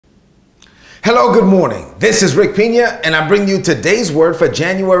Hello, good morning. This is Rick Pina, and I bring you today's word for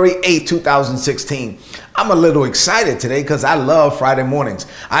January 8, 2016. I'm a little excited today because I love Friday mornings.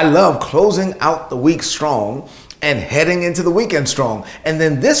 I love closing out the week strong and heading into the weekend strong. And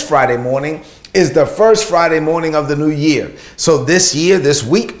then this Friday morning is the first Friday morning of the new year. So this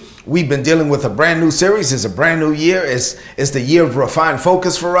week, we've been dealing with a brand new series. It's a brand new year. It's the year of refined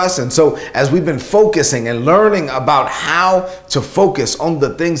focus for us. And so as we've been focusing and learning about how to focus on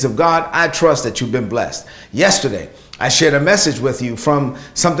the things of God, I trust that you've been blessed. Yesterday, I shared a message with you from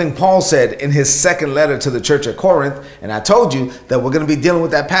something Paul said in his second letter to the church at Corinth. And I told you that we're going to be dealing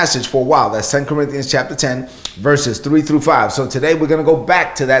with that passage for a while. That's 2 Corinthians chapter 10, verses 3 through 5. So today we're going to go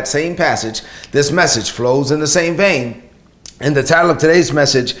back to that same passage. This message flows in the same vein. And the title of today's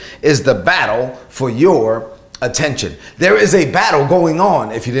message is The Battle for Your Attention. There is a battle going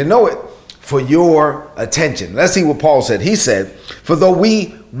on, if you didn't know it, for your attention. Let's see what Paul said. He said, "For though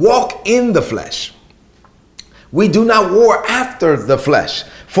we walk in the flesh, we do not war after the flesh.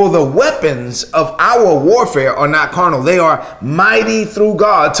 For the weapons of our warfare are not carnal. They are mighty through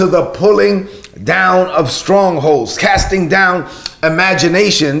God to the pulling down of strongholds, casting down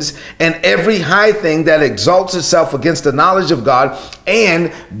imaginations and every high thing that exalts itself against the knowledge of God,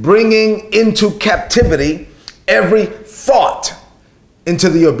 and bringing into captivity every thought into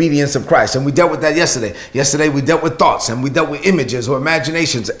the obedience of Christ." And we dealt with that yesterday. Yesterday we dealt with thoughts, and we dealt with images or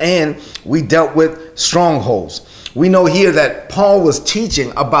imaginations, and we dealt with strongholds. We know here that Paul was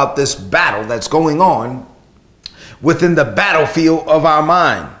teaching about this battle that's going on within the battlefield of our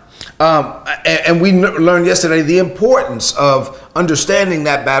mind. And we learned yesterday the importance of understanding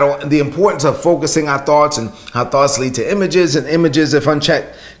that battle and the importance of focusing our thoughts, and how thoughts lead to images, and images, if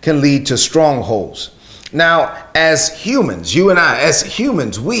unchecked, can lead to strongholds. Now, as humans, you and I, as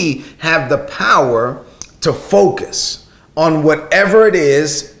humans, we have the power to focus on whatever it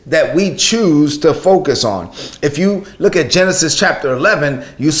is that we choose to focus on. If you look at Genesis chapter 11,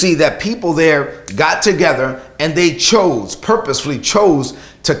 you see that people there got together and they purposefully chose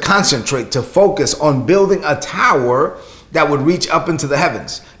to concentrate, to focus on building a tower that would reach up into the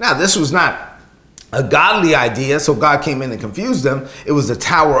heavens. Now, this was not a godly idea, so God came in and confused them. It was the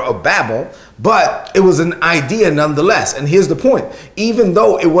Tower of Babel, but it was an idea nonetheless. And here's the point. Even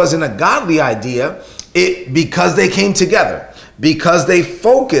though it wasn't a godly idea, because they came together, because they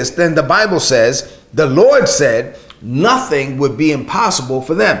focused, then the Bible says, the Lord said, nothing would be impossible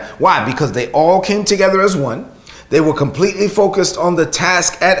for them. Why? Because they all came together as one. They were completely focused on the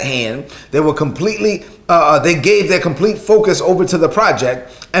task at hand. They were they gave their complete focus over to the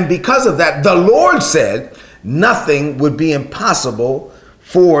project. And because of that, the Lord said nothing would be impossible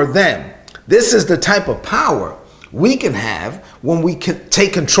for them. This is the type of power we can have when we can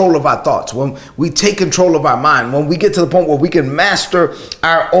take control of our thoughts, when we take control of our mind, when we get to the point where we can master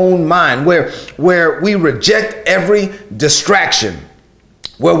our own mind, where we reject every distraction,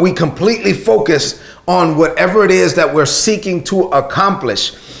 where we completely focus on whatever it is that we're seeking to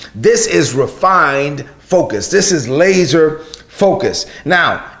accomplish. This is refined focus. This is laser focus.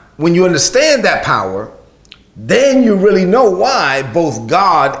 Now, when you understand that power, then you really know why both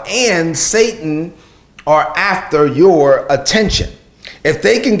God and Satan are after your attention. If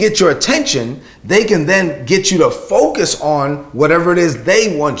they can get your attention, they can then get you to focus on whatever it is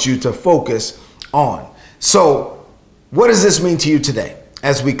they want you to focus on. So what does this mean to you today?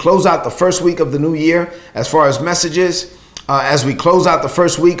 As we close out the first week of the new year, as far as messages, as we close out the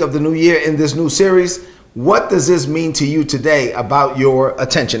first week of the new year in this new series, what does this mean to you today about your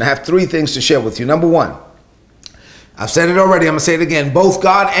attention? I have three things to share with you. Number one, I've said it already, I'm gonna say it again. Both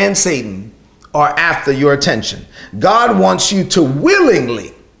God and Satan are after your attention. God wants you to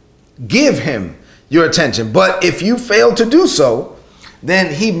willingly give him your attention. But if you fail to do so,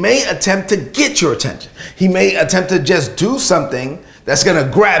 then he may attempt to get your attention. He may attempt to just do something that's going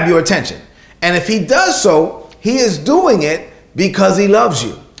to grab your attention. And if he does so, he is doing it because he loves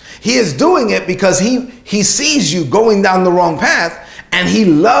you. He is doing it because he sees you going down the wrong path, and he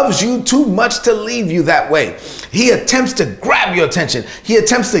loves you too much to leave you that way. He attempts to grab your attention. He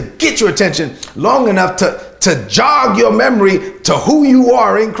attempts to get your attention long enough to jog your memory to who you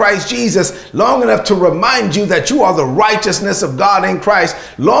are in Christ Jesus, long enough to remind you that you are the righteousness of God in Christ,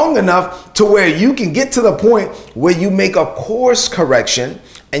 long enough to where you can get to the point where you make a course correction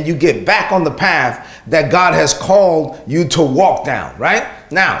and you get back on the path that God has called you to walk down, right?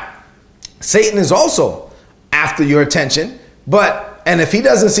 Now, Satan is also after your attention, and if he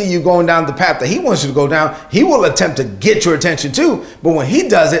doesn't see you going down the path that he wants you to go down, he will attempt to get your attention too. But when he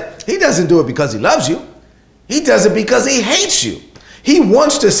does it, he doesn't do it because he loves you. He does it because he hates you. He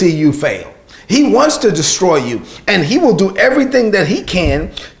wants to see you fail. He wants to destroy you, and he will do everything that he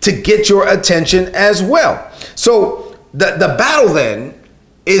can to get your attention as well. So the battle then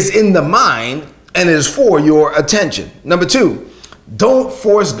is in the mind and is for your attention. Number two, don't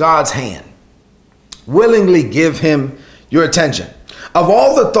force God's hand. Willingly give him your attention. Of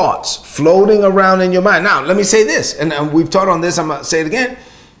all the thoughts floating around in your mind. Now, let me say this, and we've taught on this, I'm going to say it again.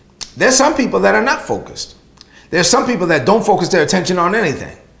 There's some people that are not focused. There's some people that don't focus their attention on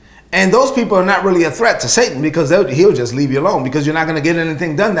anything. And those people are not really a threat to Satan, because he'll just leave you alone, because you're not going to get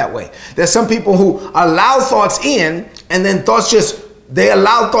anything done that way. There's some people who allow thoughts in, and then they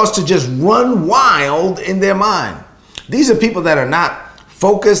allow thoughts to just run wild in their mind. These are people that are not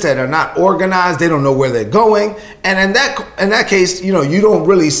focused, that are not organized. They don't know where they're going. And in that case, you don't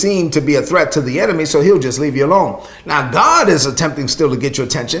really seem to be a threat to the enemy, so he'll just leave you alone. Now, God is attempting still to get your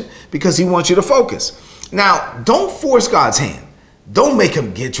attention because he wants you to focus. Now, don't force God's hand. Don't make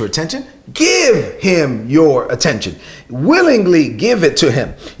him get your attention. Give him your attention. Willingly give it to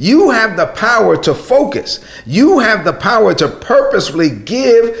him. You have the power to focus. You have the power to purposefully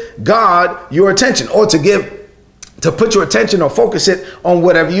give God your attention, or to put your attention or focus it on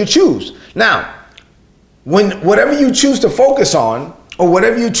whatever you choose. Now, whatever you choose to focus on, or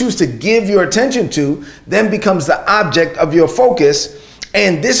whatever you choose to give your attention to, then becomes the object of your focus.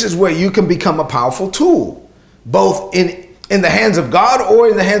 And this is where you can become a powerful tool, both in the hands of God or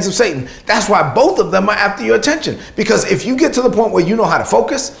in the hands of Satan. That's why both of them are after your attention. Because if you get to the point where you know how to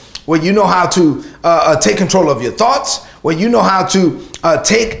focus, where you know how to take control of your thoughts, where you know how to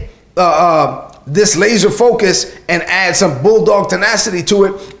take this laser focus and add some bulldog tenacity to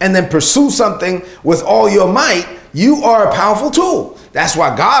it, and then pursue something with all your might, you are a powerful tool. That's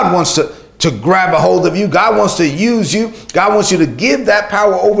why God wants to grab a hold of you. God wants to use you. God wants you to give that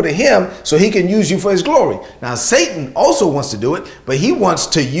power over to him so he can use you for his glory. Now, Satan also wants to do it, but he wants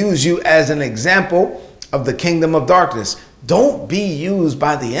to use you as an example of the kingdom of darkness. Don't be used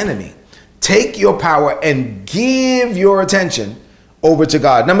by the enemy. Take your power and give your attention over to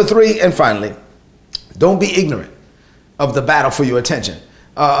God. Number three, and finally, don't be ignorant of the battle for your attention.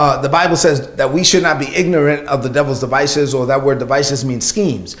 The Bible says that we should not be ignorant of the devil's devices, or that word devices means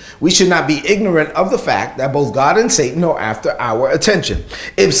schemes. We should not be ignorant of the fact that both God and Satan are after our attention.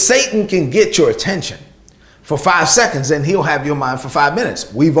 If Satan can get your attention for 5 seconds, then he'll have your mind for 5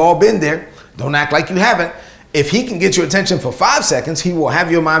 minutes. We've all been there. Don't act like you haven't. If he can get your attention for 5 seconds, he will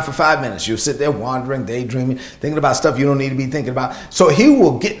have your mind for 5 minutes. You'll sit there wandering, daydreaming, thinking about stuff you don't need to be thinking about. So he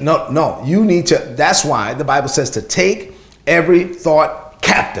will get, no, you need to, that's why the Bible says to take every thought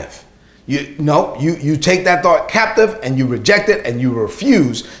captive. You take that thought captive and you reject it, and you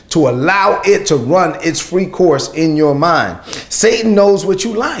refuse to allow it to run its free course in your mind. Satan knows what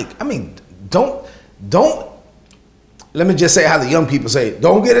you like. I mean, don't, let me just say how the young people say,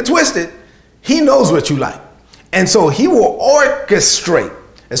 don't get it twisted. He knows what you like. And so he will orchestrate,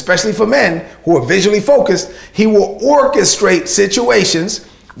 especially for men who are visually focused, he will orchestrate situations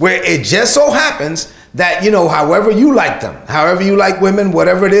where it just so happens that, however you like them, however you like women,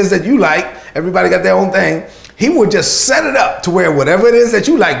 whatever it is that you like, everybody got their own thing. He will just set it up to where whatever it is that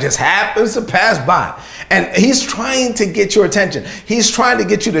you like just happens to pass by. And he's trying to get your attention. He's trying to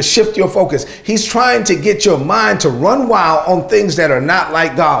get you to shift your focus. He's trying to get your mind to run wild on things that are not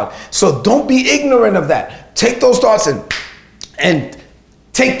like God. So don't be ignorant of that. Take those thoughts and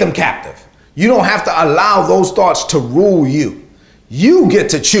take them captive. You don't have to allow those thoughts to rule you. You get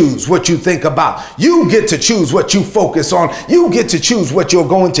to choose what you think about. You get to choose what you focus on. You get to choose what you're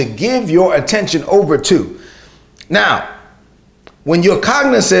going to give your attention over to. Now, when you're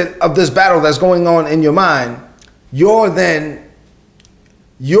cognizant of this battle that's going on in your mind, your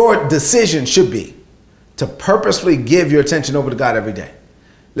decision should be to purposefully give your attention over to God every day.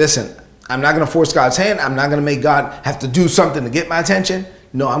 Listen, I'm not going to force God's hand. I'm not going to make God have to do something to get my attention.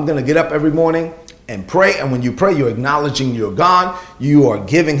 No, I'm going to get up every morning and pray. And when you pray, you're acknowledging your God. You are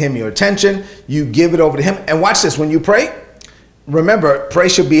giving him your attention. You give it over to him. And watch this. When you pray, remember, pray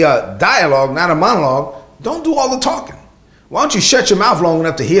should be a dialogue, not a monologue. Don't do all the talking. Why don't you shut your mouth long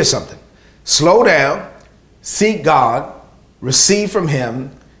enough to hear something? Slow down, seek God, receive from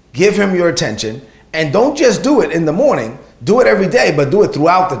him, give him your attention, and don't just do it in the morning. Do it every day, but do it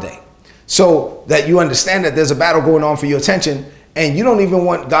throughout the day, so that you understand that there's a battle going on for your attention, and you don't even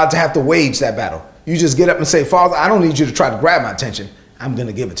want God to have to wage that battle. You just get up and say, Father, I don't need you to try to grab my attention. I'm going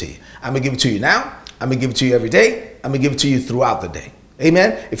to give it to you. I'm going to give it to you now. I'm going to give it to you every day. I'm going to give it to you throughout the day.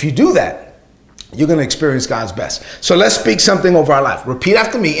 Amen. If you do that, you're going to experience God's best. So let's speak something over our life. Repeat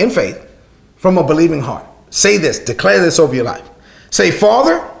after me in faith from a believing heart. Say this, declare this over your life. Say,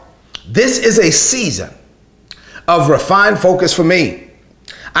 Father, this is a season of refined focus for me.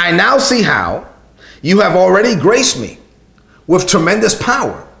 I now see how you have already graced me with tremendous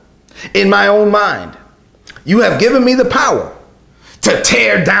power in my own mind. You have given me the power to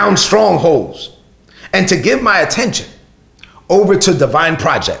tear down strongholds and to give my attention over to divine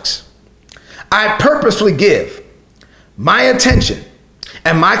projects. I purposely give my attention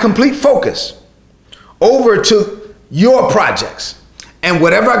and my complete focus over to your projects. And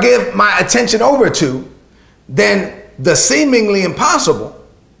whatever I give my attention over to, then the seemingly impossible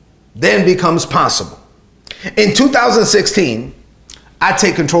then becomes possible. In 2016, I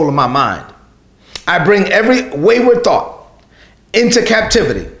take control of my mind. I bring every wayward thought into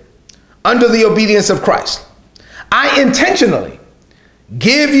captivity under the obedience of Christ. I intentionally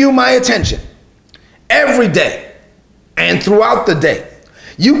give you my attention every day and throughout the day.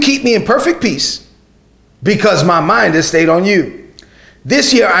 You keep me in perfect peace because my mind is stayed on you.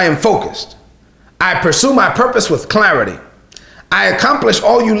 This year I am focused. I pursue my purpose with clarity. I accomplish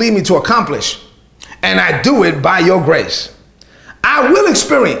all you lead me to accomplish, and I do it by your grace. I will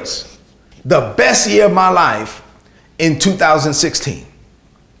experience the best year of my life in 2016.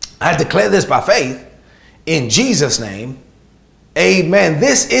 I declare this by faith in Jesus' name. Amen.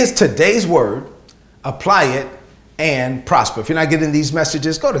 This is today's word. Apply it and prosper. If you're not getting these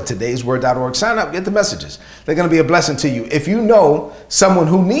messages, go to todaysword.org. Sign up, get the messages. They're going to be a blessing to you. If you know someone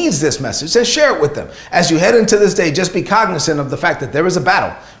who needs this message, then share it with them. As you head into this day, just be cognizant of the fact that there is a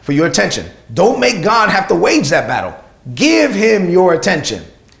battle for your attention. Don't make God have to wage that battle. Give him your attention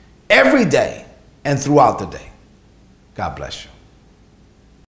every day and throughout the day. God bless you.